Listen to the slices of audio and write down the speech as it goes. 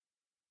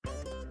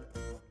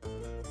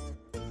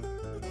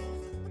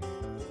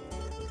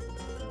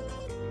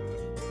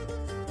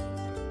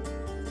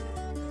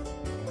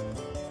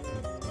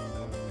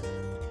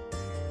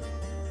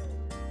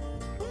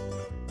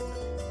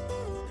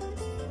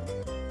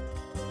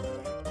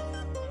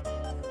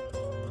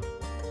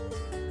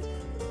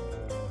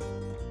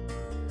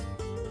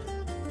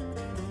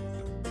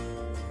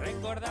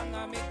recordando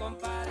a mi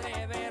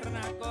compadre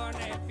Berna con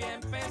el pie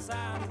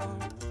empezando.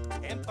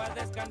 En paz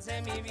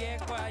descanse mi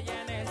viejo,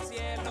 allá en el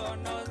cielo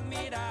nos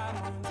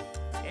miramos.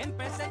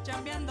 Empecé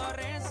chambeando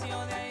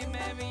recio, de ahí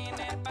me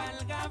vine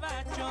pa'l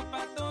gabacho,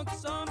 pa'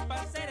 Tucson,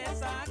 pa' ser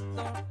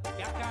exacto,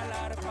 y a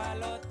jalar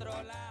pa'l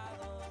otro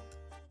lado.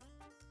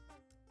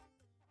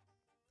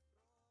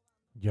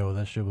 Yo,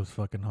 that shit was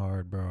fucking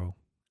hard, bro.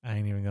 I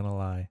ain't even gonna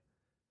lie.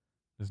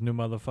 This new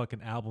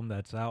motherfucking album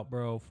that's out,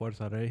 bro,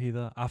 Fuerza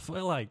Regida. I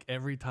feel like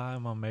every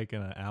time I'm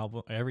making an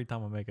album, every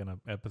time I'm making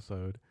an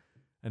episode,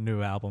 a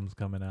new album's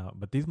coming out.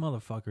 But these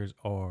motherfuckers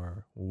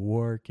are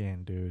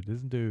working, dude.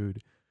 This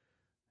dude,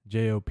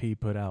 J.O.P.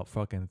 put out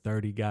fucking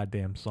 30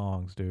 goddamn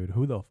songs, dude.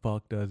 Who the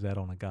fuck does that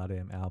on a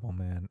goddamn album,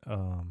 man?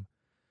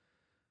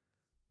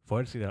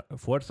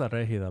 Fuerza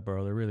Regida,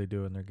 bro. They're really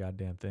doing their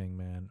goddamn thing,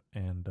 man.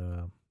 And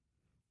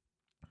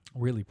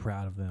really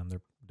proud of them. They're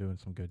doing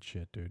some good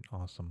shit, dude.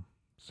 Awesome.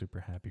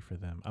 Super happy for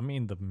them. I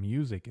mean, the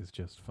music is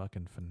just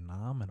fucking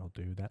phenomenal,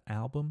 dude. That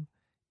album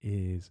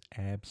is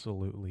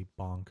absolutely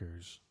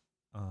bonkers.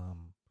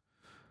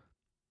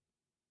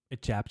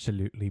 It's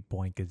absolutely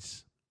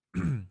bonkers.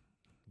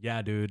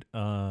 Yeah, dude.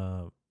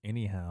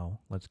 Anyhow,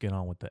 let's get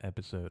on with the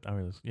episode. I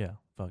mean,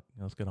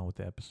 let's get on with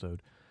the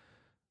episode.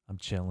 I'm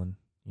chilling,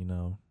 you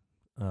know.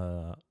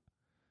 I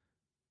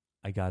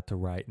got to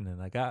writing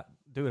and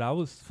I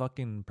was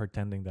fucking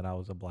pretending that I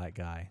was a black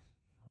guy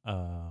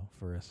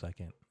for a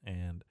second,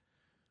 and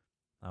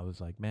I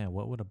was like, man,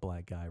 what would a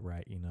black guy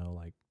write? You know,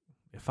 like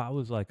if I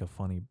was like a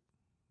funny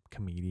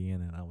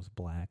comedian and I was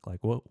black, like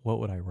what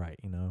would I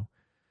write? You know,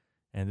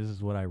 and this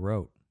is what I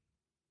wrote,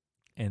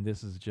 and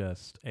this is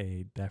just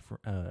a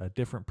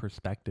different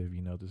perspective.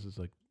 You know, this is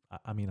like,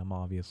 I mean, I'm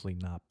obviously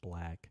not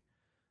black,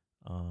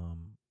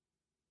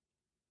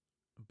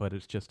 but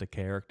it's just a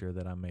character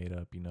that I made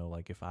up. You know,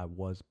 like if I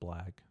was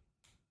black,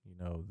 you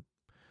know,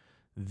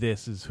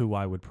 this is who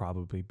I would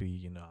probably be.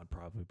 You know, I'd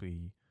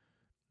probably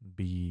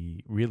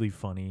be really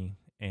funny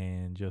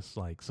and just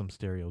like some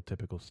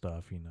stereotypical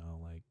stuff. You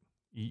know, like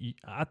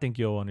I think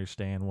you'll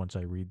understand once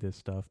I read this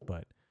stuff,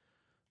 but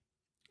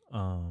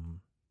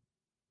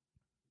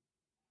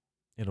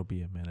it'll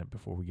be a minute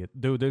before we get.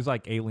 Dude, there's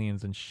like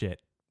aliens and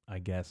shit, I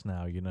guess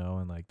now. You know,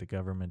 and like the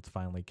government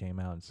finally came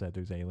out and said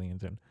there's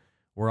aliens and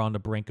we're on the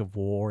brink of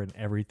war and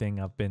everything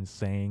I've been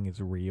saying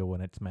is real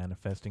and it's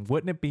manifesting.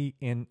 Wouldn't it be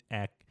insane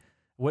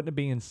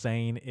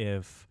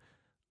if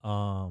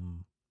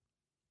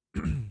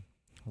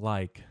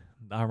like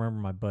I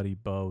remember my buddy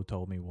Bo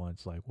told me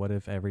once, like, what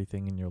if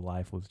everything in your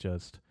life was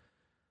just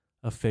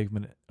a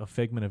figment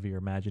of your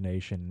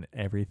imagination,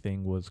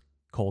 everything was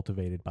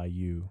cultivated by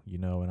you, you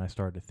know? And I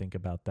started to think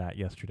about that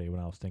yesterday when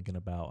I was thinking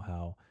about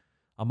how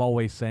I'm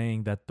always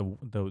saying that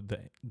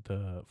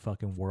the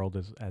fucking world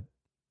is at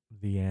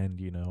the end,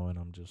 you know, and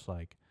I'm just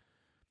like,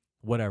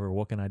 whatever,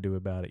 what can I do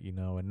about it, you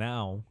know? And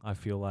now I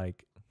feel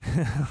like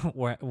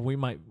we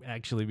might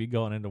actually be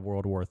going into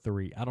World War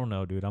III. I don't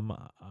know, dude.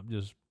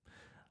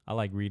 I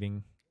like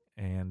reading,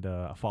 and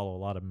I follow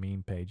a lot of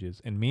meme pages.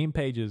 And meme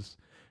pages,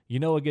 you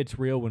know, it gets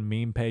real when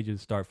meme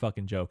pages start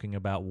fucking joking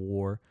about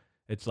war.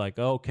 It's like,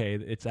 okay,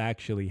 it's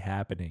actually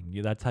happening.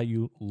 That's how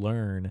you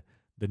learn.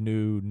 The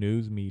new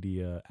news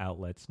media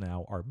outlets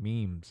now are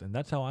memes, and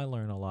that's how I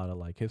learn a lot of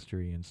like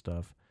history and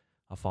stuff.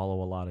 I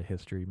follow a lot of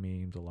history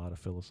memes, a lot of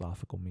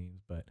philosophical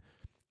memes, but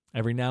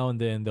every now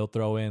and then they'll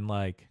throw in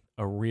like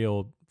a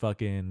real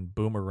fucking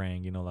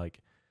boomerang, you know,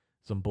 like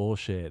some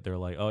bullshit. They're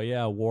like, oh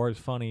yeah, war is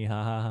funny,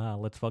 ha ha ha,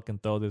 let's fucking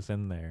throw this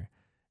in there.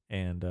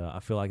 And I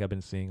feel like I've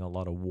been seeing a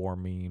lot of war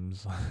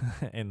memes,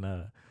 and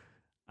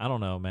I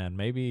don't know, man,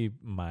 maybe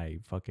my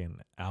fucking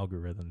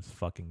algorithm's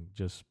fucking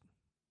just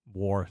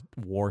war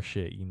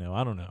shit, you know,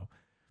 I don't know.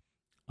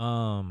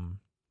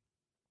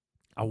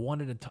 I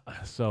wanted to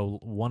so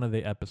one of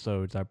the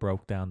episodes I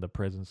broke down the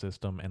prison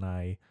system, and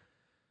I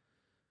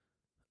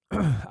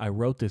I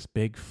wrote this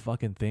big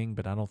fucking thing,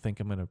 but I don't think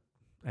I'm going to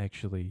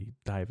actually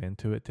dive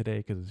into it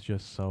today because it's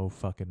just so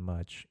fucking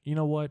much. You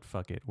know what?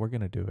 Fuck it. We're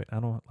going to do it.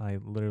 I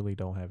literally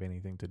don't have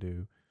anything to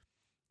do.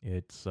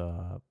 It's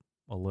a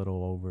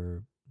little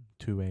over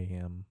 2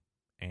 a.m.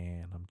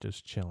 and I'm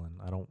just chilling.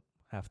 I don't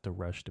have to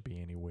rush to be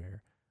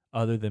anywhere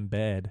other than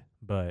bed,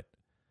 but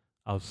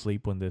I'll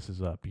sleep when this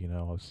is up, you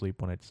know. I'll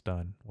sleep when it's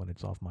done, when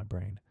it's off my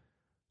brain.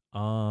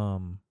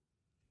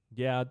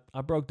 Yeah,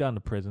 I broke down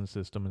the prison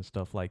system and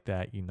stuff like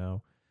that, you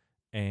know.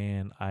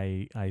 And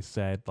I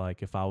said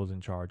like if I was in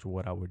charge,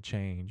 what I would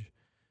change.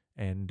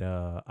 And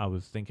I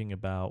was thinking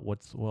about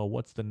what's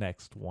the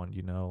next one,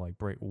 you know, like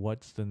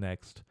what's the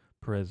next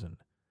prison?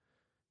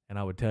 And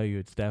I would tell you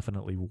it's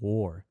definitely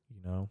war,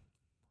 you know.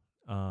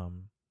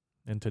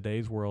 In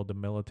today's world, the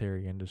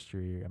military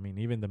industry, I mean,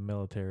 even the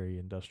military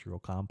industrial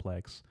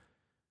complex,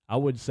 I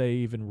would say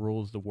even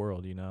rules the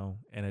world, you know,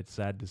 and it's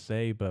sad to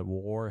say, but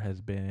war has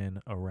been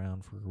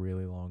around for a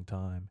really long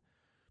time.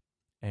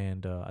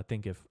 And I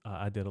think if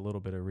I did a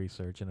little bit of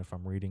research, and if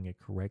I'm reading it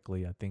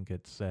correctly, I think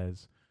it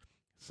says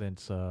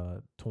since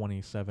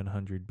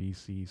 2700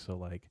 BC, so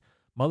like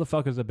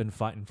Motherfuckers have been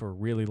fighting for a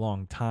really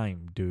long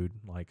time, dude.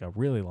 Like a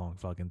really long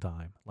fucking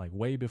time. Like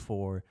way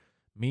before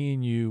me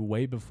and you,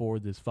 way before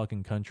this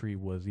fucking country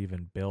was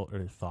even built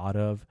or thought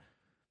of.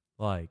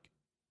 Like,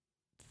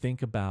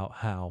 think about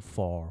how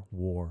far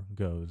war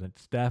goes.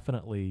 It's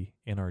definitely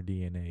in our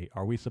DNA.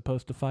 Are we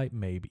supposed to fight?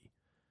 Maybe.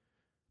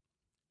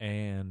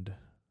 And,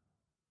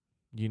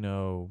 you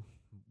know,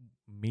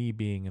 me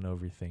being an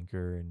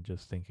overthinker and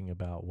just thinking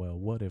about, well,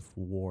 what if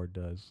war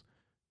does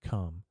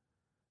come?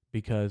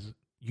 Because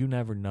you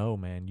never know,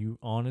 man. You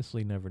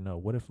honestly never know.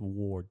 What if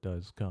war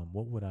does come?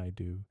 What would I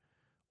do?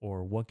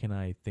 Or what can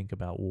I think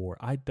about war?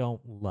 I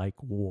don't like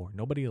war.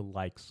 Nobody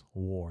likes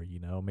war, you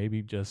know?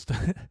 Maybe just,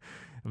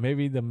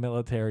 maybe the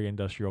military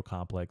industrial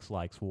complex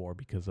likes war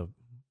because of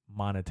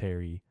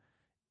monetary,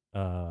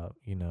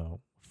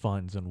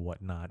 funds and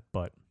whatnot.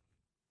 But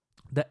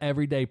the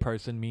everyday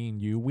person, me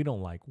and you, we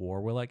don't like war.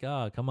 We're like,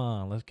 come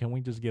on, can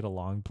we just get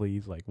along,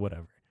 please? Like,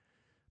 whatever.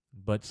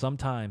 But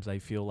sometimes I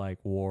feel like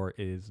war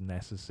is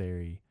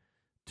necessary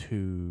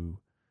to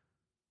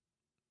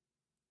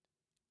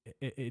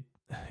it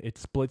it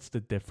splits the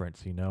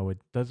difference, you know. It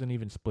doesn't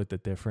even split the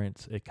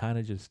difference. It kind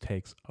of just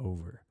takes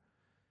over.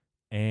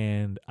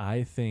 And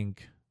I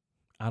think,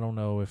 I don't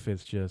know if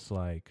it's just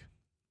like,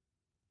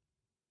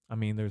 I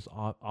mean, there's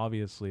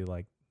obviously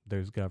like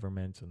there's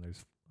governments and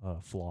there's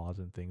flaws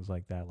and things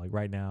like that. Like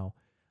right now,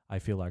 I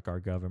feel like our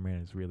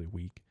government is really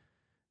weak.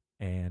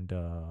 And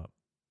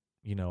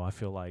I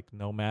feel like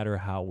no matter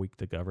how weak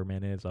the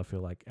government is, I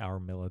feel like our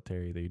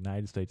military, the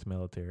United States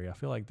military, I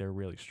feel like they're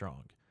really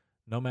strong.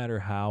 No matter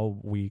how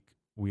weak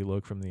we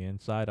look from the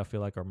inside, I feel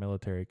like our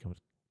military can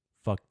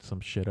fuck some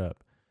shit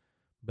up.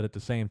 But at the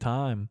same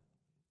time,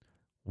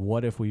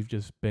 what if we've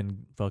just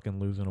been fucking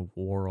losing a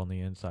war on the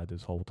inside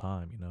this whole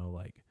time? You know,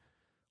 like,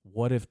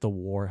 what if the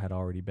war had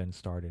already been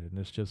started and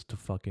it's just to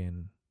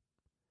fucking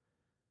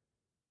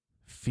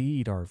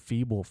feed our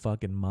feeble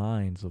fucking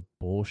minds of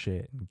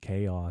bullshit and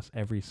chaos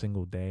every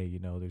single day? You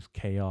know, there's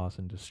chaos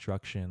and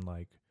destruction.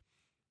 Like,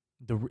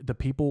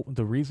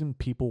 the reason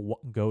people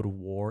go to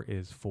war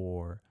is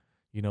for,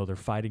 they're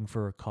fighting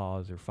for a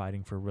cause, they're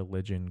fighting for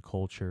religion,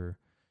 culture,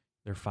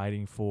 they're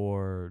fighting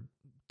for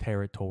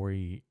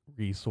territory,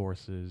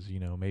 resources,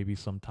 maybe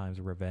sometimes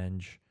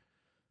revenge,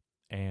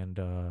 and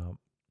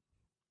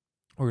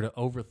or to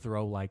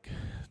overthrow like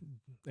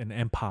an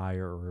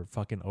empire, or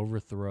fucking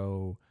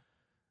overthrow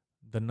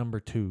the number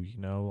two,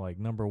 like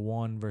number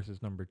one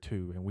versus number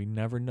two, and we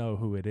never know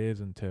who it is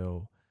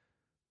until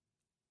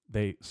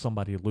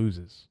somebody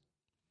loses.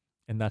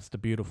 And that's the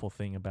beautiful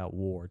thing about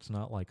war. It's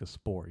not like a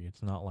sport.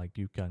 It's not like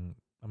you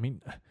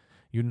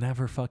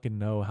never fucking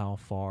know how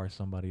far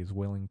somebody is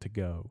willing to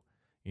go.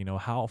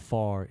 How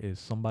far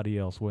is somebody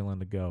else willing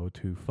to go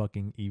to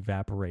fucking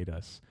evaporate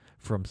us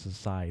from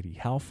society?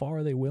 How far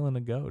are they willing to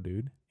go,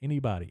 dude?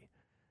 Anybody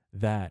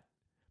that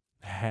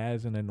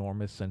has an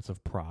enormous sense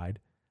of pride,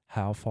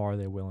 how far are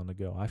they willing to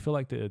go? I feel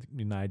like the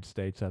United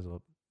States has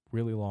a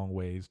really long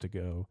ways to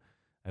go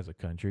as a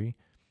country.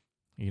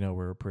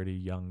 We're a pretty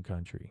young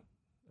country.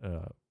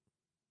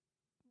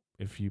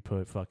 If you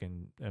put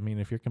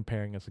if you're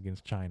comparing us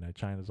against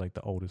China's like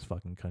the oldest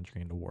fucking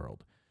country in the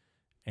world.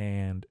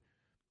 And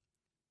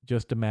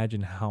just imagine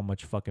how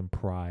much fucking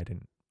pride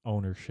and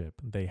ownership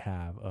they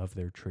have of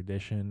their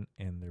tradition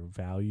and their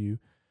value.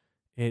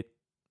 It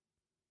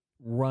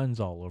runs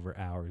all over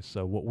ours.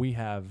 So what we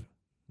have,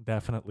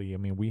 definitely,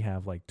 we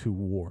have like 2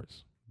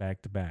 wars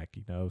back to back,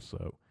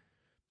 so.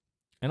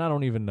 And I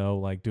don't even know,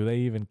 like, do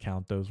they even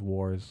count those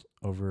wars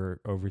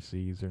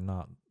overseas or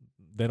not?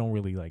 They don't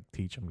really like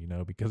teach them,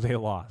 because they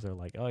lost. They're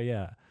like, oh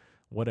yeah,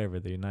 whatever.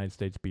 The United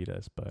States beat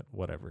us, but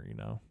whatever,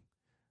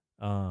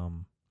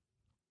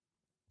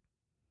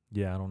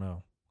 Yeah, I don't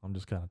know. I'm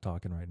just kind of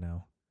talking right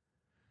now.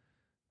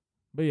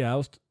 But yeah, I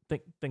was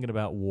thinking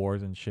about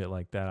wars and shit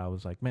like that. I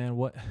was like, man,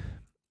 what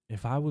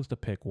if I was to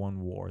pick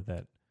one war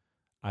that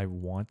I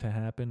want to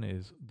happen,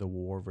 is the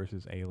war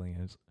versus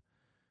aliens.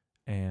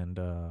 And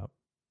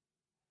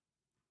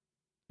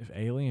if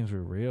aliens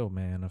were real,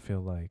 man, I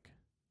feel like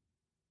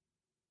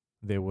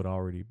they would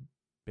already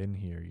been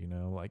here,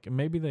 like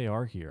maybe they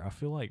are here. I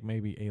feel like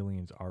maybe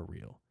aliens are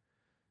real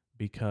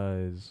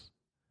because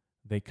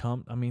they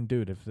come.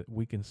 Dude, if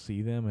we can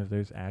see them, if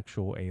there's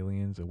actual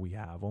aliens and we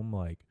have them,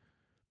 like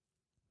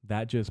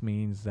that just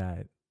means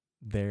that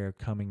they're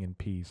coming in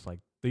peace. Like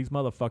these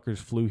motherfuckers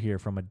flew here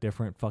from a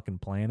different fucking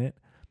planet.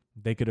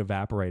 They could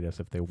evaporate us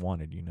if they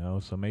wanted,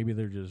 so maybe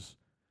they're just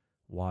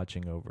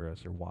watching over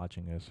us or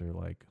watching us or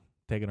like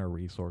taking our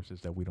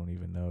resources that we don't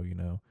even know,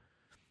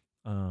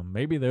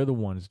 maybe they're the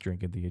ones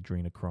drinking the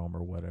adrenochrome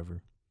or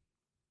whatever.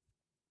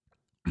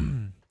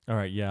 All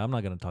right, yeah, I'm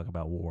not going to talk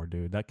about war,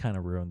 dude. That kind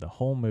of ruined the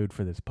whole mood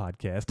for this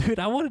podcast. Dude,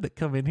 I wanted to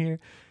come in here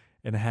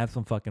and have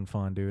some fucking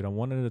fun, dude. I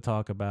wanted to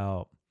talk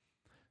about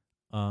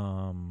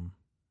that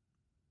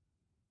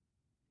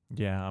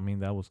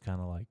was kind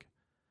of like,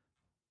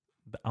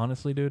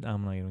 honestly, dude,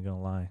 I'm not even going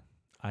to lie.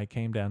 I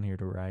came down here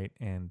to write,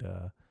 and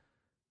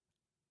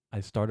I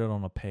started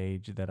on a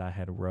page that I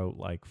had wrote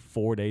like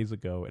 4 days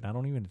ago, and I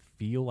don't even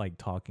feel like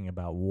talking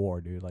about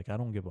war, dude. Like, I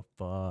don't give a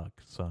fuck,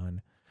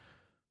 son.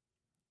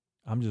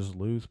 I'm just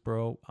loose,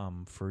 bro.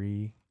 I'm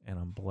free and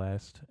I'm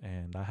blessed,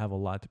 and I have a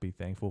lot to be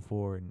thankful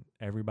for. And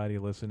everybody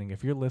listening,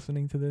 if you're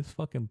listening to this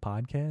fucking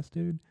podcast,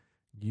 dude,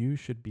 you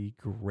should be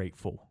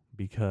grateful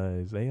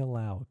because they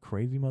allow a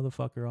crazy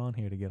motherfucker on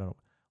here to get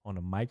on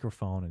a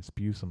microphone and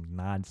spew some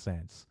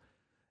nonsense.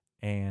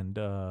 And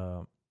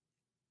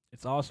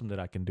it's awesome that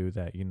I can do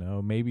that, you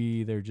know.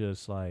 Maybe they're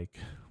just like,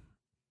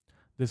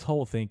 this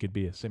whole thing could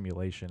be a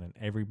simulation, and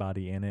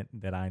everybody in it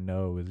that I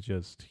know is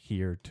just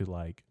here to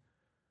like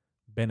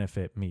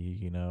benefit me,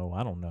 you know.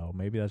 I don't know.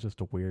 Maybe that's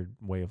just a weird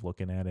way of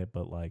looking at it,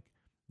 but like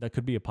that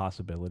could be a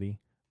possibility.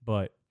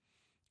 But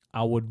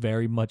I would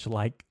very much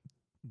like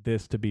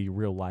this to be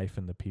real life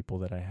and the people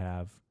that I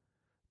have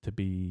to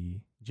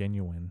be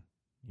genuine,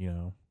 you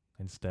know,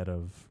 instead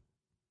of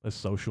a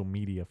social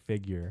media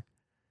figure.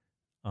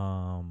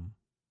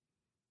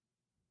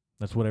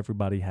 That's what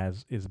everybody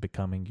is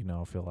becoming, you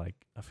know. I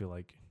feel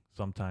like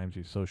sometimes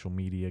your social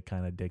media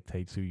kind of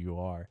dictates who you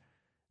are.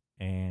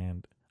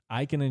 And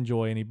I can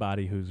enjoy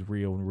anybody who's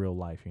real in real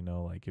life, you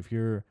know. Like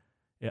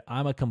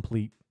I'm a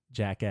complete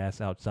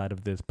jackass outside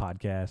of this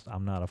podcast.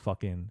 I'm not a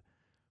fucking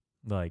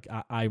like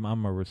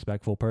I'm a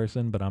respectful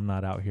person, but I'm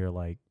not out here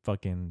like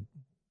fucking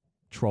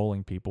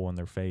trolling people in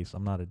their face.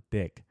 I'm not a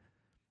dick.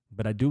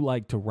 But I do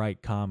like to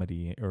write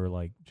comedy or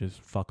like just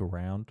fuck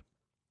around.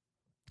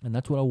 And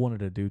that's what I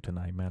wanted to do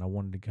tonight, man. I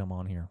wanted to come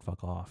on here and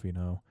fuck off, you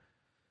know.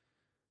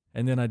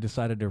 And then I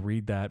decided to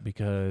read that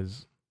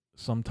because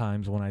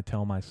sometimes when I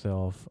tell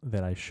myself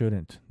that I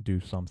shouldn't do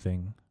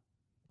something,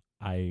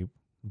 I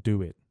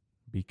do it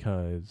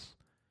because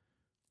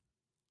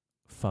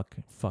fuck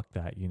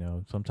that, you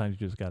know. Sometimes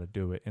you just got to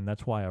do it. And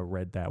that's why I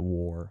read that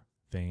war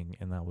thing,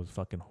 and that was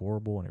fucking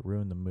horrible, and it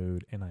ruined the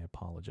mood, and I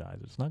apologize.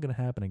 It's not going to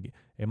happen again.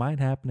 It might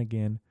happen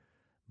again,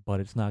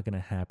 but it's not going to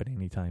happen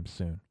anytime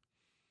soon.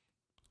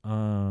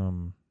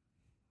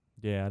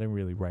 Yeah, I didn't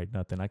really write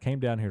nothing. I came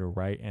down here to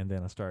write, and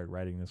then I started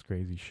writing this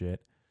crazy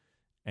shit.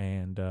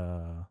 And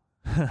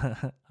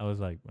I was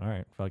like, all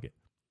right, fuck it.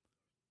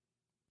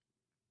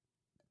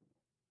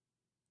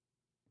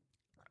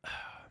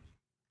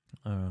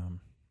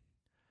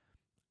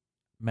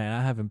 Man,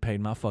 I haven't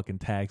paid my fucking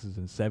taxes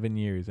in 7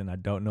 years, and I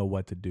don't know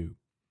what to do.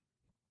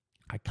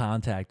 I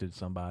contacted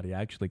somebody.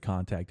 I actually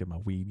contacted my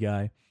weed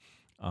guy,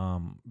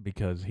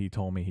 because he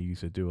told me he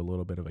used to do a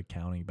little bit of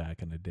accounting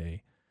back in the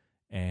day.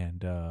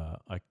 And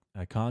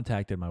I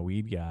contacted my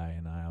weed guy,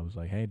 and I was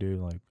like, hey,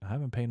 dude, like, I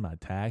haven't paid my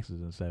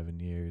taxes in 7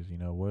 years. You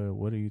know,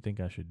 what do you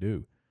think I should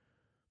do?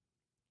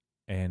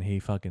 And he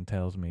fucking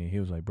tells me, he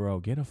was like, bro,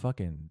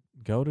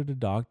 go to the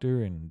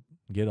doctor and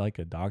get like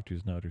a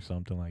doctor's note or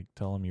something. Like,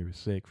 tell him you were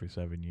sick for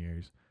 7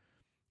 years.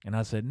 And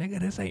I said, nigga,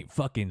 this ain't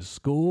fucking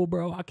school,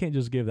 bro. I can't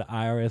just give the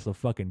IRS a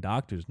fucking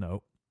doctor's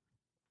note.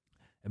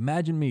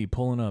 Imagine me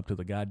pulling up to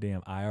the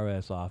goddamn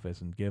IRS office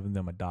and giving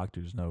them a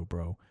doctor's note,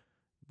 bro,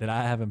 that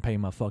I haven't paid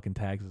my fucking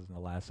taxes in the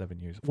last 7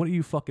 years. What do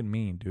you fucking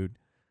mean, dude?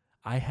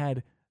 I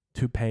had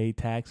to pay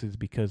taxes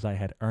because I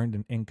had earned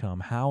an income.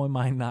 How am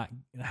I not?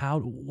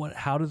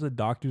 How does a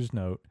doctor's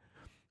note,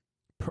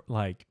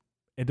 like,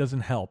 it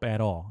doesn't help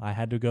at all. I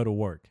had to go to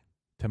work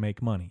to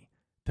make money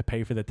to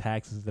pay for the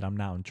taxes that I'm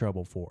now in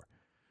trouble for.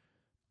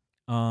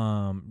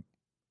 I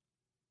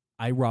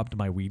robbed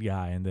my weed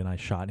guy, and then I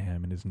shot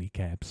him in his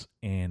kneecaps,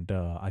 and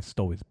I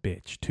stole his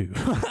bitch too.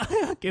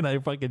 And I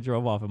fucking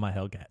drove off in my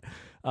Hellcat.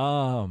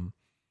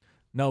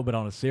 No, but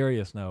on a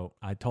serious note,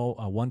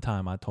 one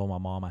time I told my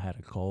mom I had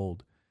a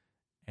cold,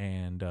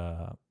 and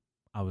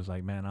I was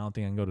like, man, I don't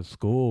think I can go to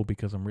school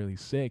because I'm really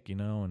sick, you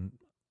know. And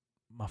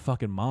my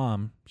fucking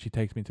mom, she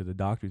takes me to the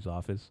doctor's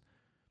office,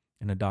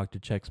 and the doctor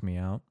checks me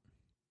out.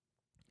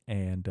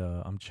 And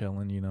I'm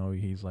chilling, you know.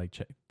 He's like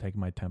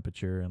taking my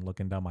temperature and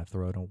looking down my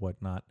throat and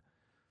whatnot.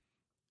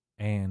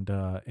 And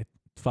it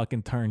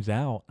fucking turns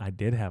out I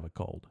did have a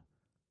cold.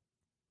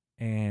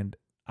 And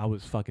I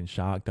was fucking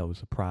shocked. I was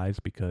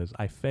surprised because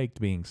I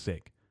faked being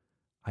sick.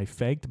 I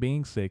faked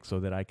being sick so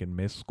that I could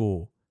miss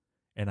school.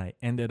 And I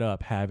ended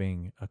up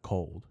having a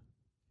cold.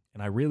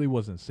 And I really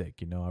wasn't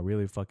sick, you know. I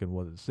really fucking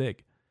wasn't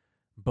sick.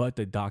 But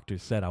the doctor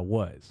said I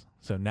was.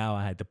 So now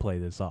I had to play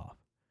this off.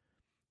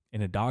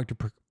 And the doctor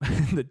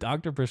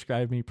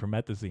prescribed me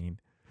promethazine,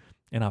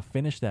 and I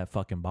finished that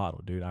fucking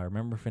bottle, dude. I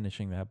remember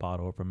finishing that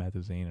bottle of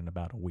promethazine in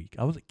about a week.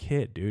 I was a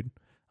kid, dude.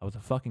 I was a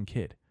fucking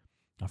kid.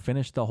 I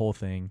finished the whole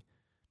thing,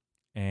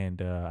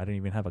 and I didn't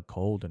even have a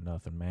cold or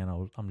nothing,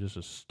 man. I'm just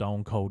a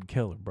stone cold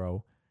killer,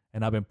 bro.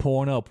 And I've been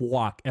pouring up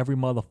walk every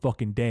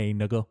motherfucking day,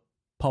 nigga.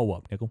 Pull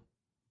up, nigga.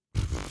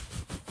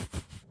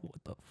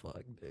 What the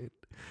fuck, dude?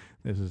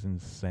 This is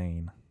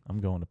insane. I'm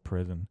going to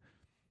prison.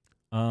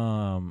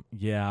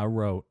 Yeah, I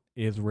wrote,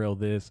 Israel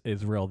this,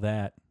 Israel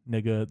that.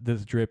 Nigga,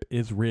 this drip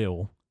is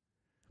real.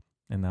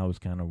 And that was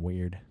kind of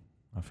weird.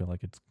 I feel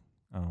like it's,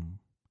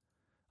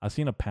 I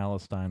seen a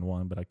Palestine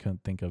one, but I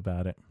couldn't think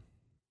about it.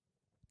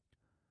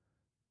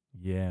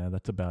 Yeah,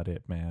 that's about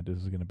it, man. This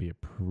is going to be a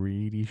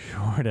pretty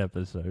short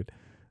episode.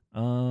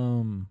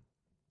 Um,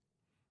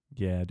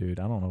 yeah, dude,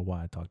 I don't know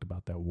why I talked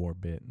about that war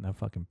bit. That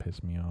fucking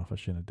pissed me off. I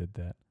shouldn't have did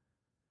that.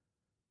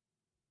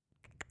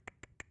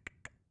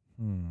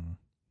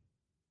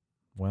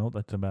 Well,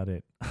 that's about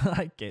it.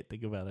 I can't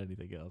think about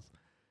anything else.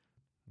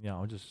 Yeah,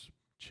 I'll just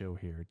chill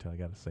here until I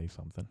gotta say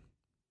something.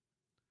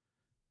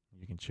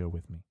 You can chill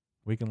with me.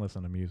 We can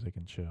listen to music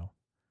and chill.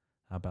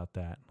 How about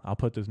that? I'll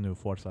put this new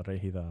Forza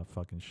Regida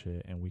fucking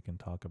shit and we can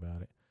talk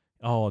about it.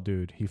 Oh,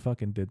 dude, he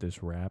fucking did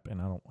this rap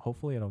and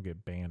hopefully I don't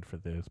get banned for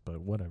this,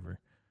 but whatever.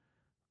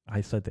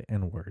 I said the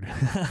N word.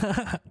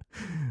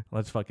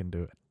 Let's fucking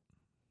do it.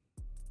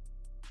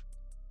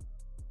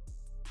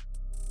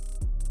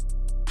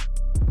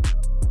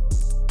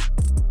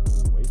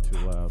 Ooh, way too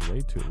loud,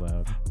 way too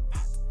loud.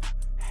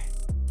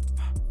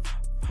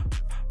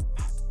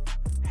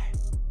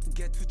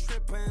 Get to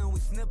tripping, we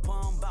snip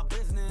on about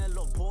business,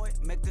 little boy.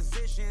 Make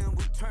decision,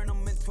 we turn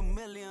them into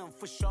million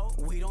for sure.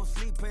 We don't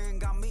sleep in,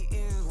 got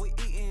meetings, we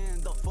eating.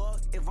 The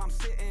fuck, if I'm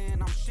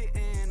sitting, I'm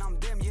shitting, I'm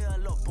them, yeah,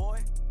 little boy.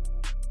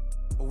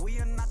 We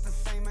are not the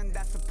same and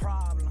that's a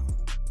problem.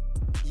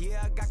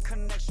 Yeah, I got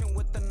connection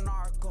with the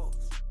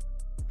narcos.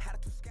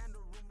 Had to scan the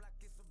room like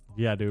it's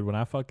a Yeah, dude, when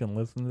I fucking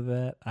listened to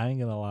that, I ain't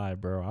gonna lie,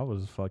 bro. I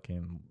was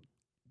fucking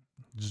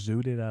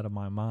zooted out of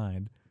my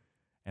mind.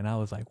 And I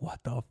was like, what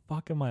the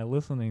fuck am I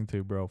listening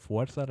to, bro?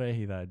 Forza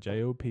Regida,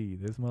 J.O.P.,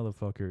 this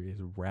motherfucker is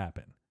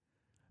rapping.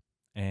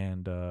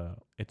 And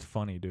it's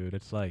funny, dude.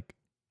 It's like,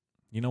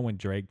 you know when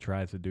Drake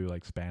tries to do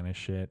like Spanish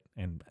shit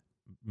and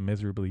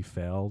miserably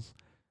fails?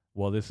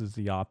 Well, this is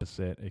the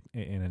opposite.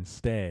 And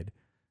instead,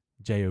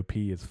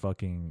 J.O.P. is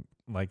fucking,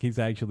 like, he's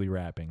actually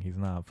rapping. He's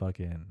not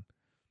fucking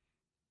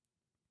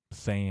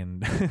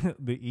saying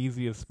the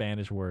easiest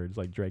Spanish words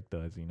like Drake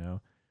does, you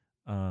know?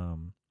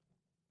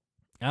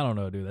 I don't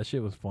know, dude. That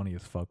shit was funny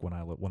as fuck when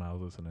I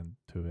was listening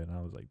to it. And I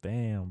was like,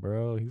 damn,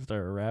 bro, he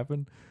started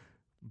rapping.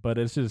 But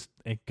it's just,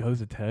 it goes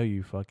to tell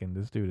you, fucking,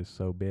 this dude is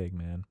so big,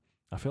 man.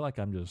 I feel like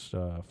I'm just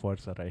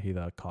Forza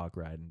Regida cock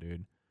riding,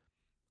 dude.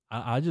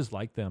 I just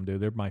like them,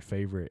 dude. They're my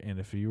favorite. And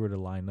if you were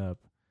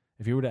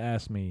to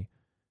ask me,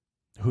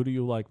 who do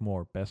you like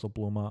more, Peso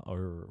Pluma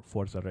or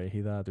Forza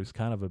Regida? There's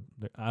kind of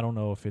I don't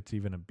know if it's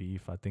even a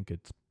beef. I think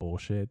it's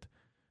bullshit.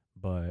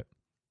 But,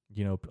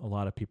 you know, a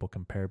lot of people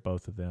compare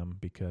both of them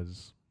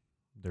because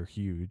they're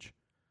huge.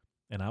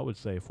 And I would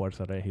say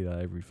Forza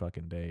Regida every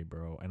fucking day,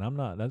 bro. And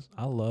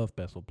I love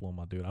Peso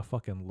Pluma, dude. I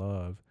fucking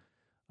love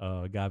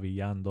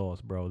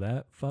Gavillandos, bro.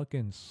 That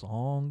fucking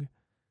song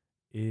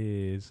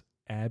is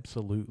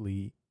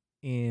absolutely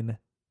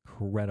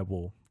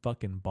incredible.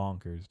 Fucking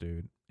bonkers,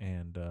 dude.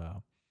 And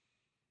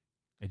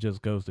it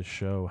just goes to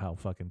show how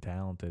fucking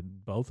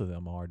talented both of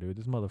them are, dude.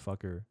 This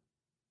motherfucker,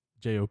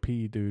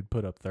 J.O.P., dude,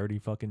 put up 30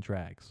 fucking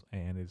tracks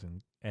and is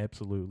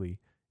absolutely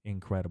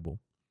incredible.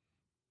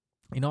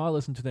 You know, I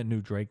listened to that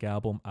new Drake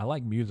album. I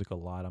like music a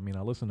lot. I mean,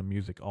 I listen to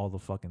music all the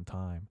fucking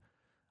time.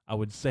 I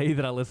would say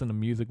that I listen to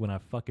music when I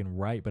fucking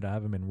write, but I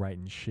haven't been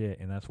writing shit,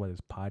 and that's why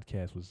this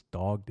podcast was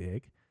dog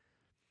dick.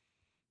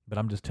 But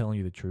I'm just telling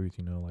you the truth,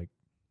 you know, like,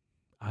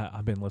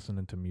 I've been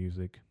listening to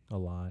music a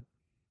lot,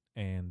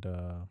 and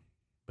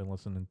I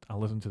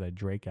listened to that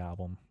Drake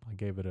album. I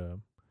gave it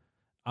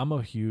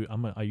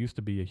I used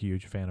to be a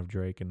huge fan of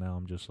Drake, and now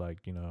I'm just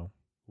like, you know,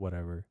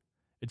 whatever.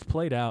 It's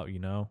played out, you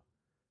know.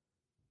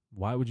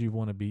 Why would you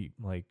want to be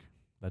like,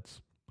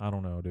 I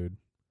don't know, dude.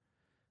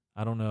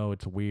 I don't know.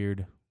 It's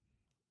weird.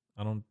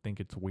 I don't think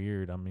it's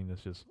weird. I mean,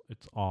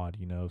 it's odd,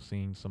 you know.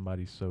 Seeing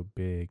somebody so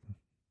big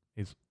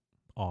is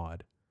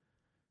odd.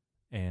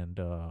 And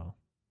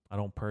I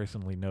don't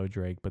personally know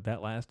Drake, but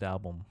that last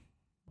album,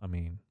 I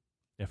mean,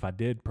 if I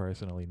did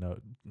personally know,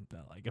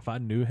 like, if I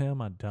knew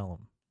him, I'd tell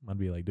him. I'd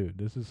be like, dude,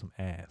 this is some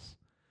ass.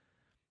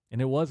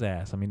 And it was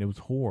ass. I mean, it was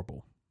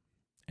horrible.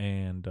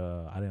 And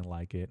I didn't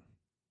like it.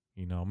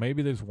 You know,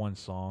 maybe there's one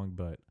song,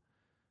 but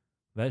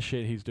that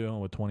shit he's doing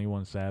with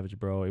 21 Savage,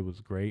 bro, it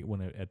was great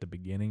at the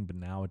beginning, but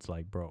now it's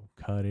like, bro,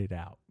 cut it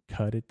out.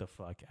 Cut it the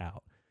fuck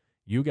out.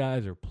 You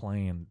guys are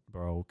playing,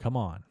 bro. Come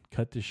on.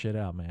 Cut this shit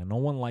out, man. No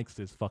one likes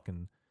this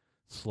fucking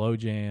slow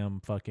jam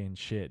fucking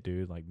shit,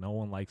 dude. Like, no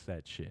one likes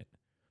that shit.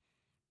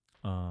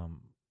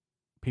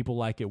 People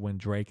like it when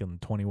Drake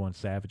and 21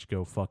 Savage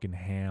go fucking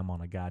ham on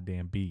a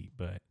goddamn beat,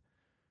 but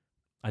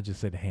I just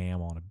said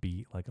ham on a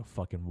beat like a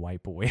fucking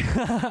white boy.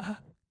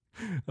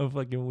 A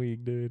fucking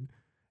week, dude.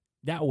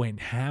 That went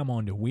ham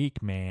on the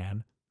week,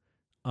 man.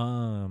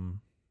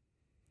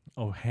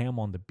 Oh, ham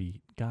on the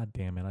beat. God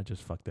damn it, I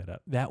just fucked that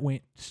up. That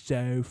went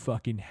so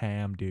fucking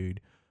ham,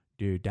 dude.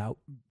 Dude, that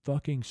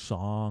fucking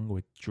song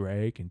with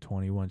Drake and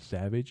 21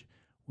 Savage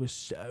was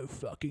so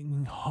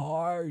fucking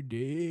hard,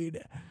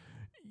 dude.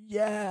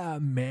 Yeah,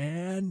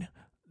 man.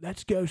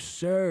 Let's go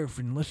surf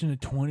and listen to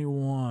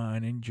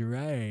 21 and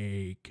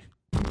Drake.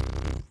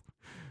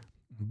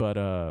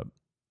 But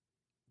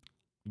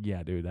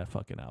yeah, dude, that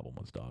fucking album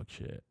was dog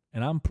shit.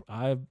 And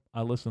I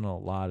listen to a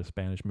lot of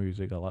Spanish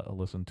music. I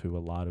listen to a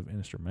lot of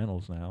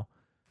instrumentals now.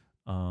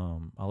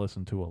 I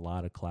listen to a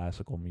lot of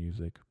classical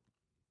music.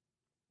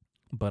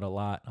 But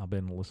I've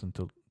been listening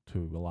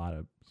to a lot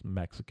of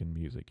Mexican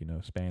music,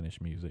 Spanish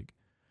music.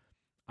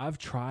 I've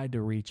tried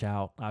to reach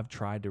out. I've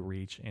tried to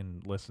reach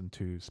and listen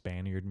to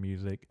Spaniard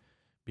music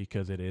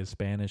because it is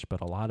Spanish,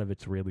 but a lot of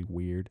it's really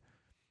weird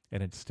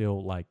and it's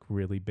still like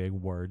really big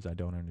words I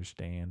don't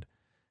understand.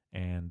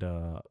 And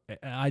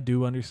I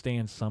do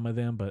understand some of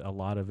them, but a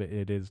lot of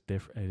it is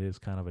different. It is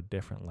kind of a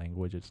different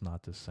language. It's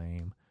not the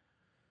same.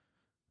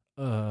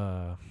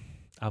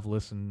 I've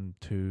listened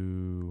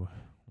to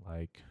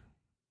like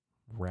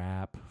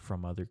rap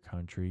from other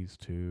countries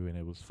too, and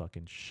it was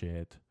fucking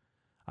shit.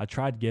 I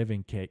tried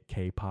giving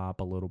K-pop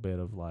a little bit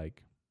of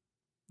like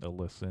a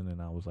listen,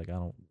 and I was like, I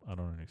don't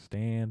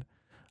understand.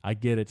 I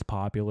get it's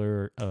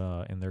popular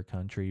in their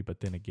country, but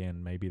then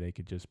again, maybe they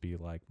could just be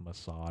like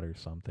Mossad or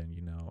something,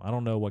 I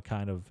don't know what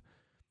kind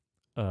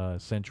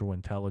of central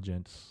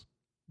intelligence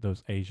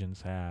those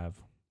Asians have,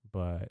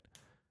 but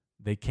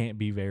they can't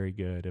be very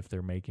good if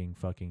they're making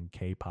fucking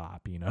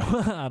K-pop,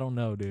 I don't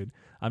know, dude.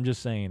 I'm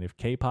just saying, if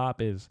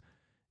K-pop is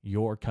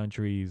your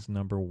country's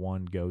number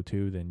one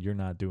go-to, then you're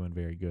not doing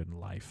very good in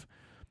life.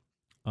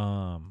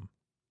 And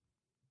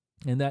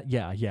that,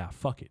 yeah,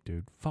 fuck it,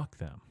 dude. Fuck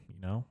them,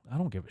 I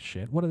don't give a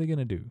shit. What are they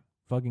gonna do?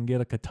 Fucking get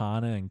a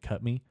katana and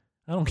cut me?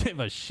 I don't give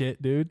a shit,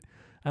 dude.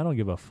 I don't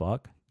give a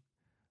fuck.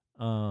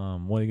 What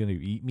are you gonna do?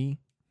 Eat me?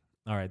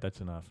 All right,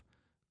 that's enough.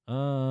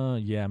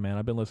 Yeah, man,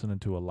 I've been listening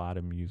to a lot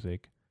of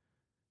music.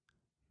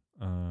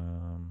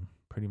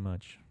 Pretty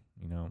much,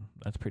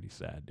 that's pretty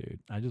sad, dude.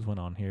 I just went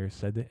on here,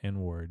 said the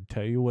N-word,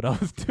 tell you what I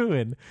was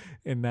doing,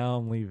 and now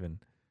I'm leaving.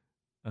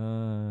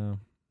 But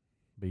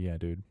yeah,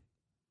 dude.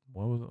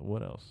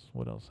 What else?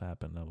 What else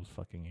happened that was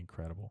fucking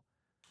incredible?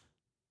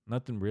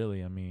 Nothing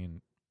really. I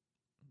mean,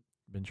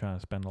 been trying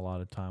to spend a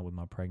lot of time with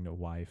my pregnant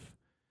wife.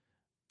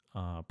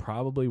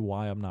 Probably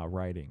why I'm not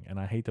writing, and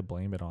I hate to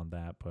blame it on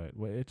that, but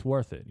it's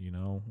worth it,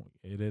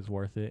 It is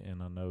worth it,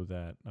 and I know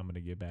that I'm going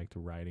to get back to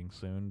writing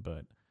soon,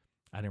 but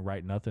I didn't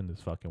write nothing this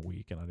fucking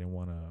week, and I didn't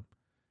want to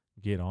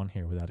get on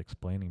here without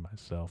explaining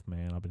myself,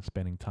 man. I've been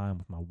spending time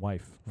with my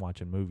wife,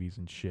 watching movies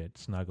and shit,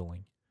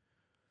 snuggling.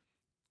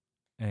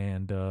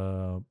 And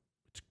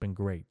it's been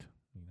great,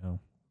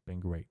 been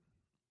great.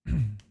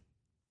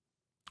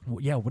 Well,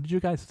 yeah, what did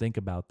you guys think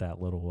about that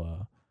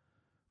little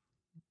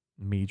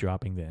me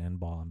dropping the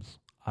N-bombs?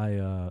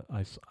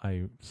 I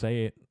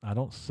say it, I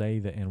don't say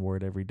the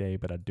N-word every day,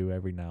 but I do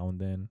every now and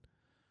then.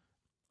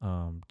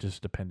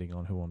 Just depending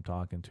on who I'm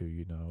talking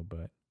to,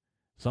 but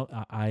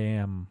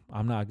I'm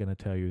not going to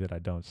tell you that I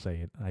don't say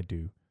it. I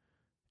do.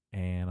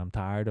 And I'm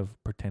tired of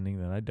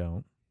pretending that I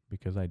don't,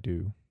 because I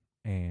do.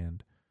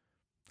 And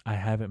I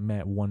haven't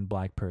met one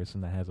black person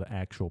that has an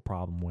actual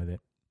problem with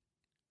it.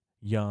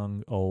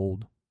 Young,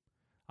 old.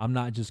 I'm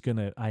not just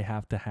I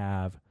have to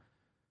have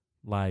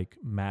like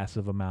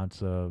massive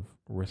amounts of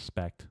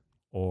respect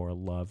or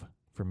love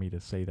for me to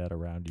say that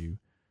around you.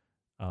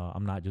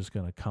 I'm not just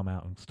going to come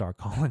out and start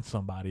calling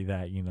somebody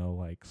that,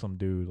 like some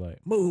dude like,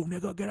 move,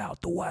 nigga, get out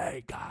the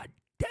way. God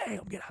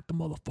damn, get out the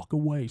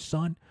motherfucking way,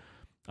 son.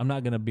 I'm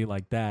not going to be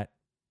like that.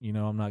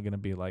 I'm not going to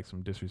be like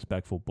some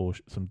disrespectful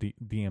bullshit, some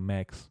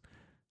DMX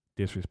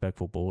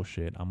disrespectful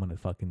bullshit. I'm going to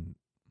fucking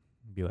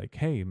be like,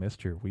 hey,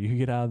 mister, will you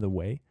get out of the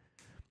way?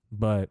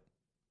 But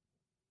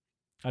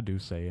I do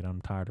say it.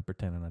 I'm tired of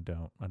pretending I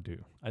don't. I do.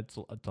 I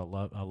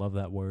love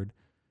that word.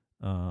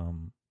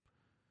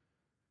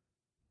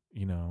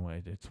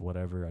 It's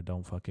whatever.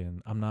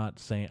 I'm not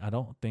saying, I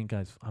don't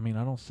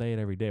say it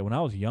every day. When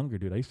I was younger,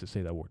 dude, I used to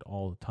say that word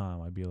all the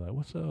time. I'd be like,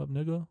 what's up,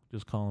 nigga?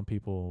 Just calling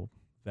people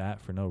that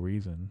for no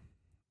reason.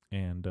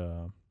 And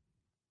I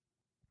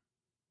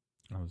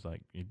was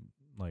like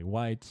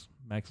whites,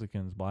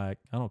 Mexicans, black,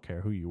 I don't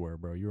care who you were,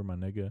 bro. You were my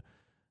nigga,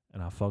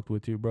 and I fucked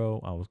with you,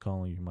 bro. I was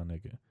calling you my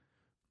nigga.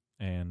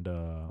 And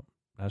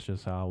that's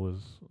just how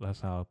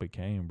that's how it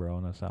became, bro,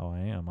 and that's how I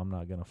am. I'm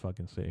not gonna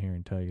fucking sit here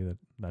and tell you that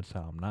that's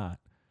how I'm not.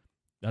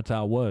 That's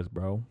how it was,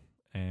 bro.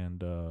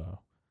 And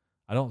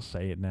I don't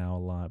say it now a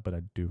lot, but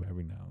I do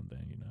every now and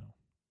then,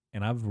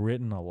 And I've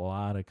written a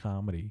lot of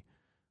comedy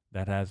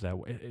that has that.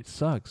 It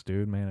sucks,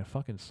 dude, man. It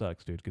fucking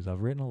sucks, dude, because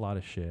I've written a lot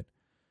of shit,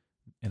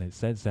 and it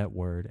says that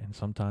word, and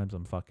sometimes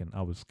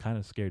I was kind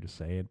of scared to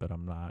say it, but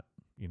I'm not,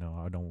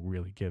 I don't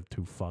really give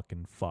two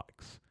fucking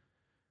fucks.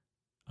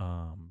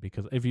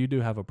 Because if you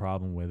do have a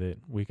problem with it,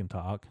 we can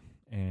talk,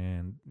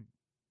 and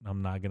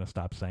I'm not going to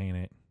stop saying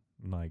it.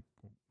 Like,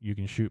 you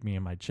can shoot me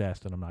in my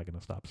chest, and I'm not going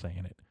to stop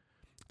saying it.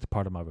 It's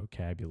part of my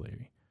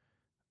vocabulary.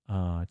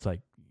 It's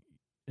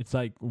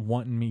like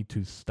wanting me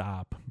to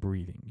stop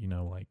breathing,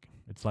 like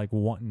it's like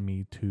wanting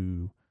me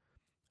to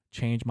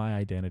change my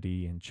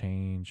identity and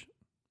change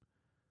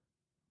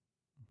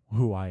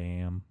who I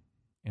am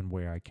and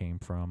where I came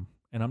from.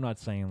 And I'm not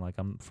saying like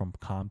I'm from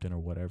Compton or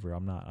whatever.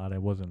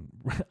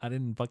 I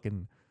didn't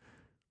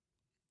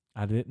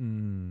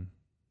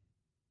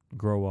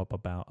grow up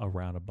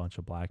around a bunch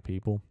of black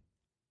people.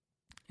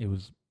 It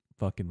was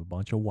fucking a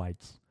bunch of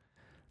whites.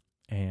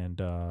 And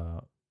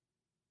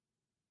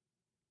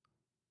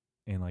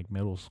in like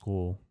middle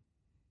school,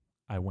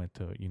 I went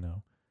to,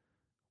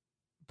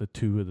 the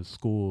two of the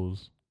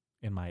schools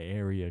in my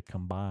area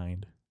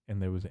combined,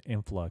 and there was an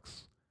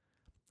influx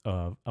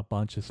of a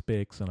bunch of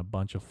spics and a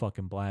bunch of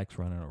fucking blacks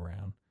running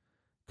around,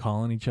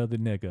 calling each other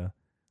nigga.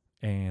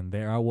 And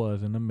there I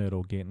was in the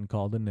middle getting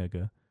called a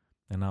nigga.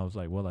 And I was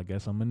like, well, I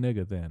guess I'm a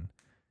nigga then.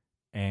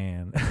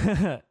 And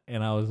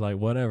and I was like,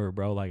 whatever,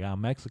 bro. Like, I'm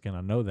Mexican.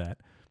 I know that.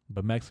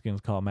 But Mexicans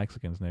call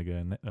Mexicans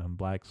nigga, and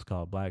blacks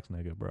call blacks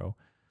nigga, bro.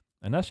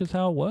 And that's just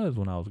how it was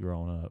when I was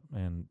growing up.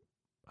 And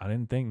I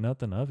didn't think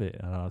nothing of it.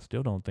 And I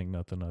still don't think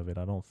nothing of it.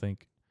 I don't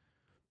think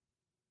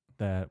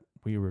that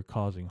we were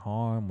causing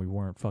harm. We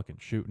weren't fucking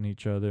shooting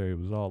each other. It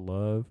was all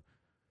love.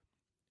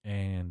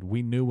 And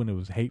we knew when it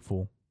was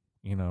hateful.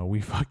 You know,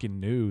 we fucking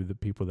knew the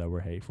people that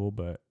were hateful.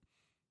 But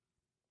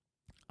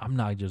I'm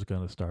not just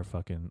going to start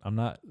fucking...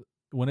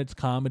 When it's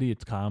comedy,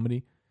 it's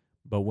comedy.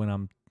 But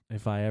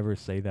if I ever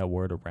say that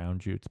word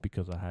around you, it's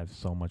because I have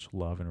so much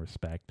love and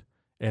respect.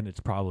 And it's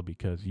probably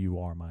because you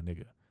are my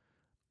nigga.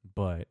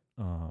 But,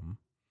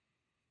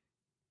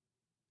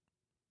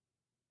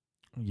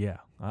 yeah.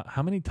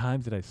 How many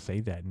times did I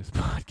say that in this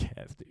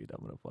podcast, dude?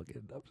 I'm so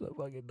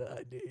fucking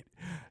done, dude.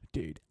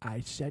 Dude, I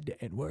said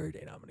the N-word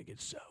and I'm gonna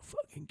get so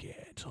fucking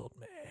canceled,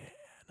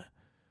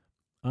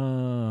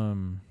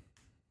 man.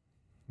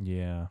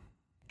 Yeah.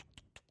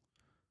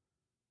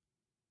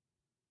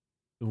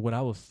 What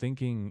I was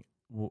thinking,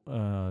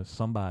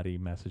 somebody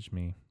messaged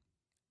me,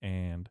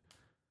 and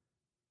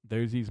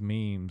there's these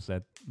memes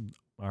they're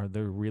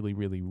really,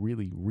 really,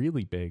 really,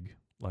 really big,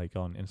 like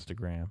on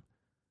Instagram.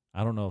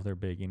 I don't know if they're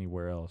big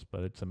anywhere else,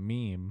 but it's a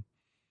meme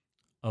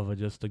of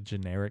just a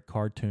generic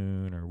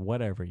cartoon or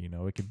whatever, you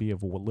know. It could be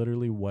of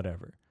literally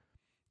whatever.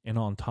 And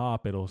on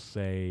top, it'll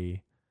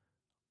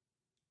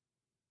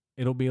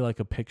be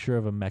like a picture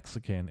of a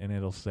Mexican, and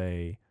it'll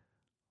say,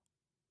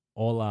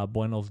 "Hola,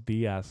 buenos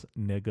dias,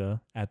 nigga,"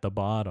 at the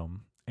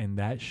bottom. And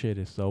that shit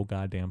is so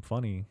goddamn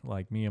funny.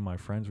 Like, me and my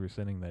friends were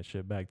sending that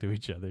shit back to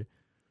each other.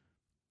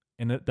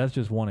 And that's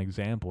just one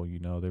example, you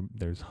know.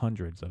 There's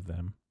hundreds of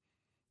them.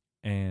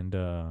 And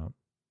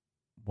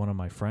one of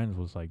my friends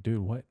was like, dude,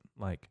 what?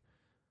 Like,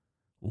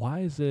 why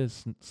is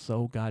this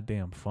so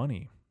goddamn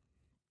funny?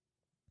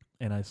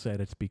 And I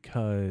said, it's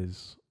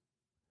because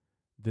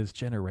this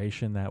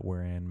generation that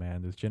we're in,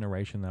 man, this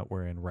generation that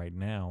we're in right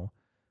now,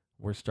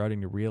 we're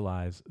starting to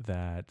realize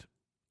that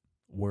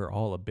we're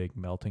all a big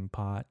melting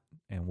pot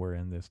and we're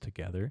in this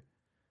together.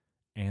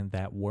 And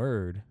that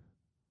word,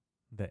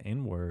 the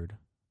N-word,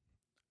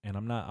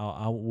 and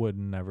I would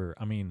never,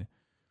 I mean,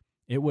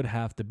 it would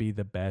have to be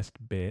the best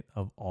bit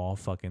of all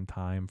fucking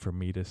time for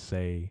me to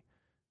say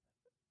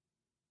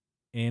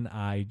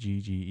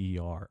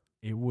Nigger.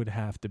 It would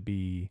have to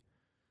be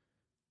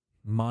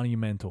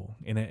monumental,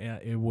 and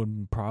it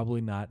would probably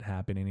not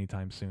happen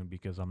anytime soon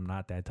because I'm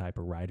not that type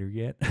of writer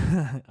yet.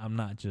 I'm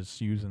not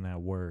just using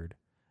that word.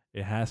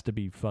 It has to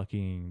be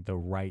fucking the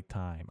right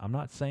time. I'm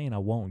not saying I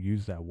won't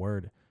use that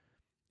word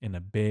in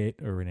a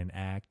bit or in an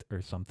act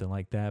or something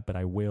like that, but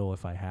I will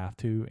if I have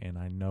to, and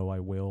I know I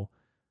will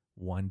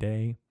one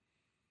day.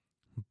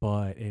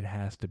 But it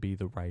has to be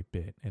the right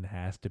bit. It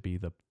has to be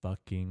the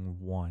fucking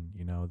one,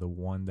 you know, the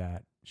one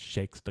that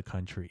shakes the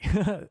country.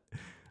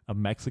 A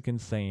Mexican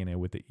saying it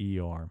with the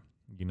ER,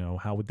 you know,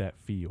 how would that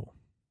feel?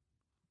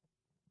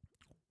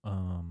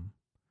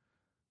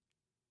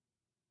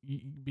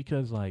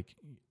 Because, like,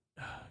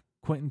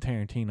 Quentin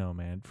Tarantino,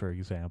 man, for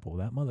example,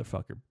 that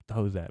motherfucker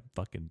throws that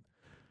fucking...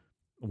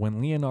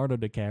 When Leonardo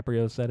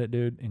DiCaprio said it,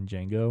 dude, in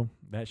Django,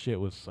 that shit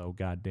was so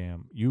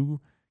goddamn... You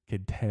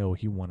could tell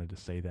he wanted to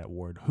say that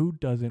word. Who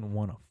doesn't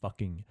want to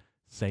fucking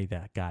say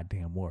that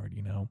goddamn word,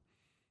 you know?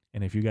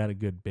 And if you got a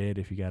good bit,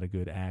 if you got a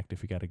good act,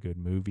 if you got a good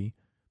movie,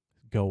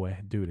 go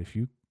ahead, dude. If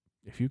you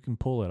can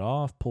pull it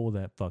off, pull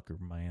that fucker,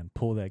 man.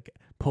 Pull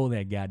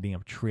that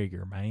goddamn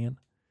trigger, man.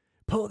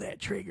 Pull that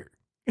trigger.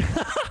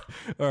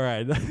 All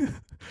right.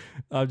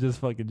 I'm just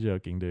fucking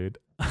joking, dude.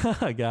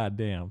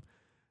 Goddamn.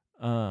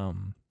 All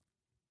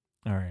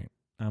right.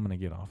 I'm going to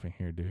get off of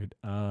here, dude.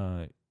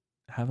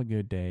 Have a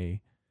good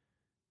day.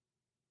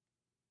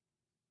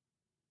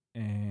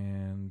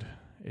 And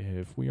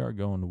if we are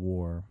going to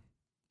war,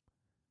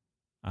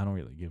 I don't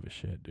really give a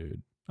shit,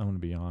 dude. I'm going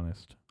to be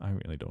honest. I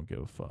really don't give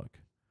a fuck.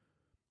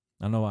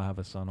 I know I have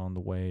a son on the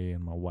way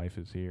and my wife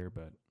is here,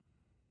 but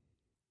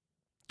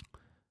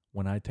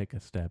when I take a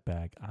step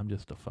back, I'm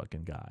just a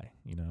fucking guy,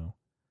 you know?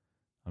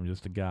 I'm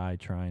just a guy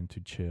trying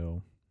to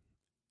chill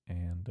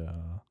and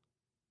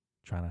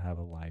trying to have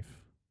a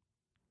life,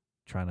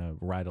 trying to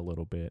write a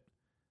little bit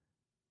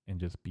and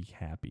just be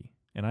happy.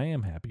 And I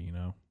am happy, you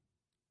know?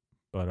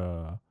 But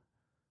I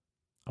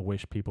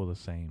wish people the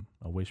same.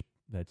 I wish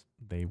that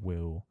they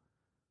will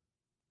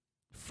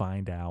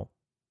find out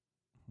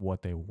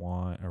what they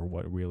want or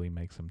what really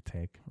makes them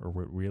tick or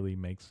what really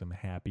makes them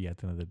happy at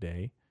the end of the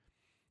day,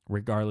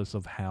 regardless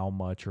of how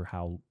much or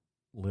how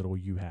little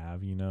you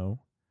have, you know.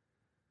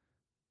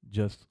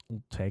 Just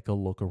take a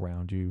look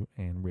around you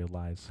and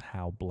realize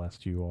how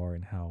blessed you are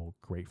and how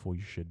grateful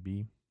you should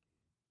be.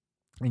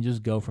 And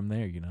just go from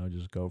there, you know,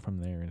 just go from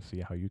there and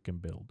see how you can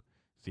build,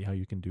 see how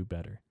you can do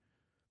better.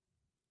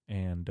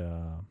 And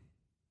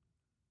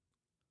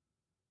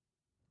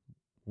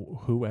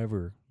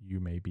whoever you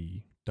may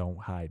be, don't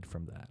hide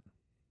from that.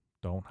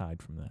 Don't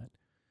hide from that.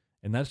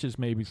 And that's just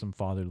maybe some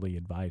fatherly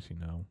advice, you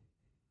know.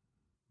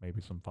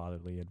 Maybe some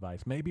fatherly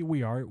advice. Maybe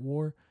we are at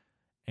war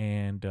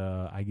and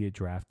I get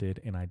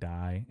drafted and I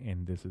die,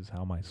 and this is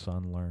how my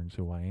son learns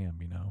who I am,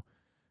 you know.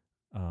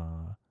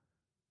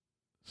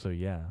 So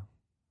yeah.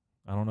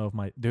 I don't know if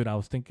my dude, I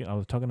was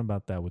talking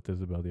about that with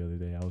Isabel the other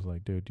day. I was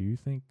like, dude, do you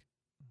think,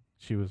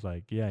 she was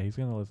like, yeah, he's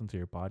gonna listen to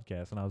your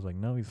podcast, and I was like,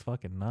 no, he's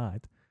fucking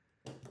not.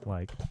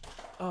 Like,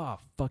 oh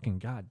fucking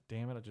god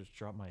damn it, I just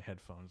dropped my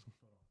headphones.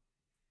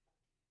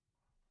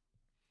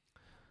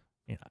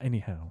 Yeah,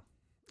 anyhow,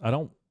 I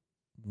don't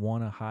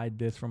want to hide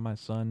this from my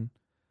son,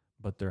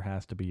 but there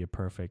has to be a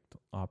perfect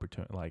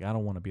opportunity. Like, I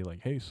don't want to be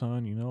like, hey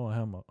son, you know, I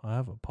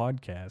have a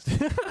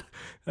podcast.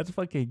 That's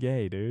fucking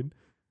gay, dude.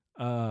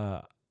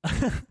 I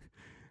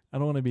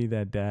don't want to be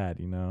that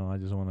dad, you know. I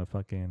just want to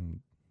fucking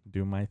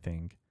do my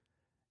thing.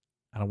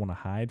 I don't want to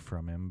hide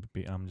from him.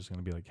 I'm just going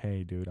to be like,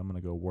 hey, dude, I'm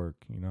going to go work.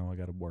 You know, I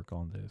got to work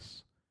on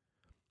this.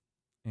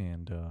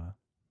 And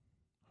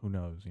who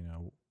knows, you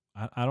know.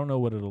 I don't know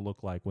what it'll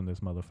look like when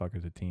this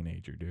motherfucker's a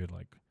teenager, dude.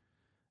 Like,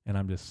 and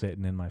I'm just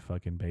sitting in my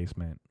fucking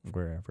basement,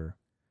 wherever.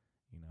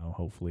 You know,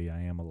 hopefully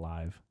I am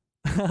alive.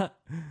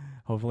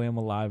 Hopefully I'm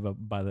alive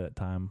by that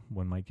time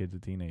when my kid's a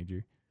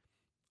teenager.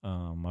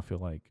 I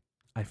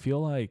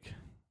feel like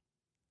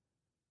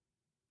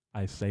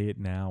I say it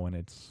now and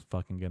it's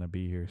fucking gonna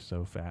be here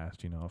so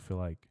fast, you know. I feel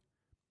like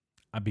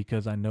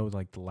because I know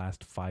like the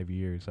last 5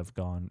 years have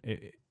gone.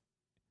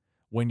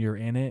 When you're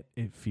in it,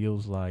 it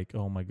feels like,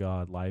 oh my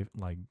god, life,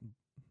 like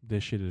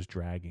this shit is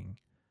dragging.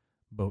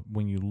 But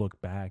when you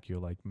look back, you're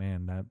like,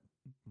 man, that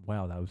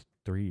was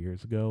 3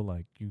 years ago.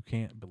 Like, you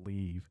can't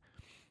believe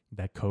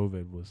that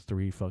COVID was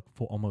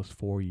almost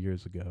 4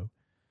 years ago,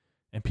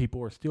 and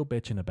people are still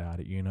bitching about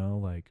it. You know,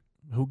 like,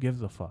 who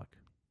gives a fuck?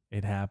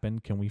 It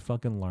happened. Can we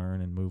fucking learn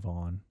and move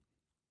on?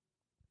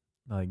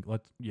 Like,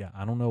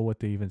 I don't know what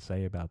to even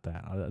say about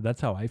that.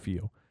 That's how I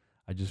feel.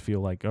 I just feel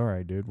like, all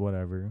right, dude,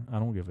 whatever. I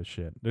don't give a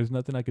shit. There's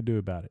nothing I could do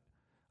about it.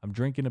 I'm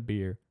drinking a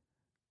beer.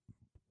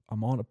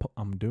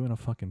 I'm doing a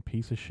fucking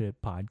piece of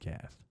shit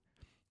podcast.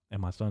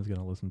 And my son's going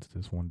to listen to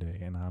this one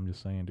day. And I'm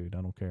just saying, dude,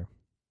 I don't care.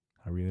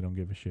 I really don't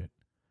give a shit.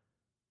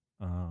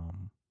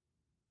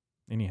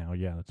 Anyhow,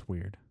 yeah, that's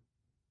weird.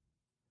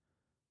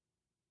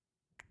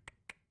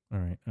 All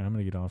right, I'm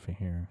going to get off of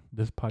here.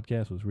 This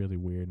podcast was really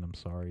weird, and I'm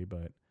sorry,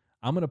 but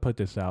I'm going to put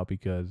this out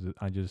because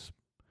I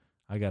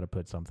got to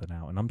put something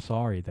out. And I'm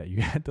sorry that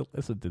you had to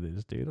listen to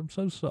this, dude. I'm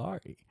so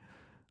sorry.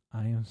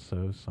 I am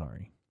so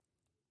sorry.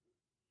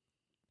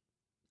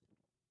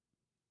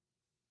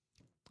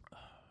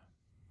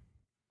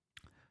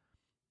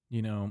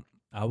 You know,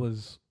 I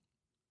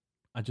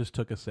just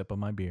took a sip of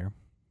my beer.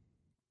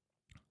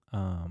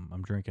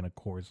 I'm drinking a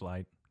Coors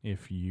Light,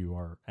 if you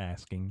are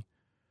asking.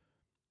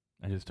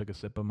 I just took a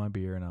sip of my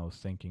beer and I was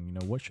thinking, you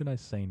know, what should I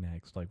say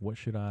next? Like, what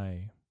should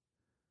I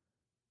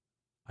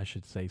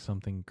should say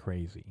something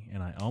crazy.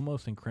 And I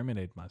almost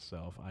incriminated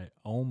myself. I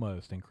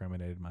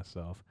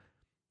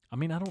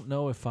mean, I don't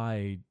know if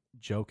I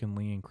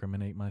jokingly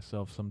incriminate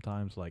myself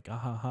sometimes, like,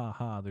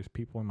 there's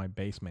people in my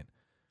basement.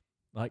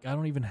 Like, I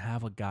don't even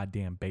have a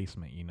goddamn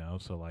basement, you know?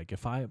 So, like,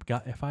 if I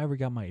ever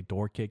got my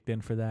door kicked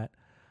in for that,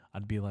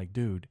 I'd be like,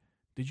 dude,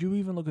 did you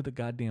even look at the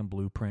goddamn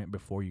blueprint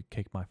before you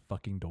kicked my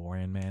fucking door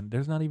in, man?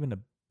 There's not even a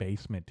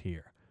basement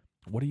here.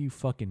 What are you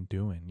fucking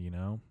doing, you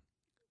know?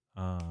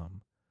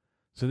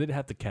 So they'd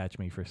have to catch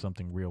me for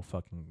something real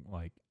fucking,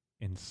 like,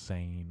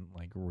 insane,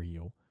 like,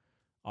 real.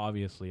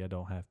 Obviously, I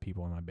don't have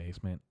people in my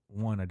basement.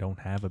 One, I don't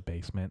have a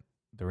basement.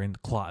 They're in the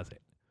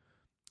closet.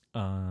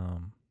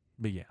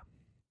 But yeah.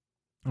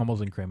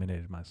 Almost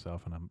incriminated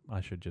myself, and I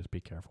should just be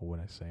careful what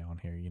I say on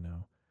here, you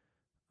know.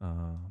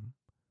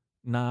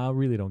 Nah, I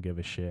really don't give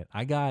a shit.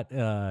 I got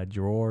a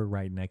drawer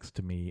right next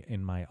to me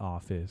in my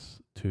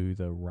office to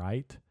the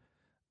right.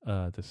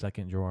 The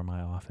second drawer in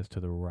my office to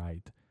the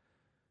right.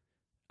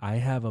 I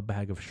have a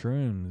bag of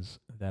shrooms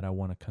that I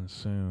want to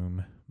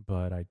consume,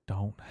 but I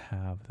don't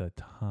have the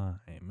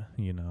time.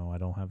 You know, I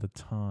don't have the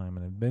time.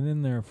 And I've been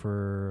in there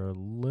for a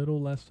little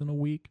less than a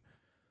week.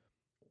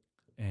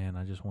 And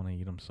I just want to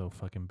eat them so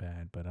fucking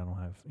bad. But I don't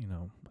have, you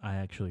know, I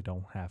actually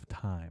don't have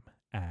time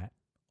at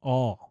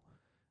all.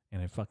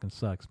 And it fucking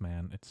sucks,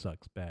 man. It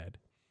sucks bad.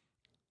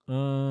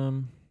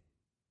 Yeah,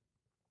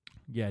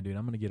 dude,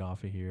 I'm going to get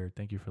off of here.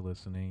 Thank you for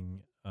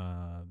listening.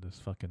 This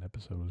fucking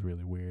episode was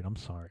really weird. I'm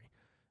sorry.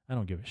 I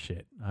don't give a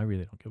shit. I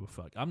really don't give a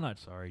fuck. I'm not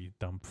sorry, you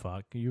dumb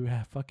fuck. You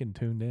have fucking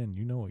tuned in.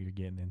 You know what you're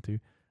getting into.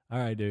 All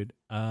right, dude.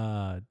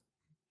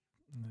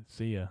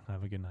 See ya.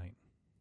 Have a good night.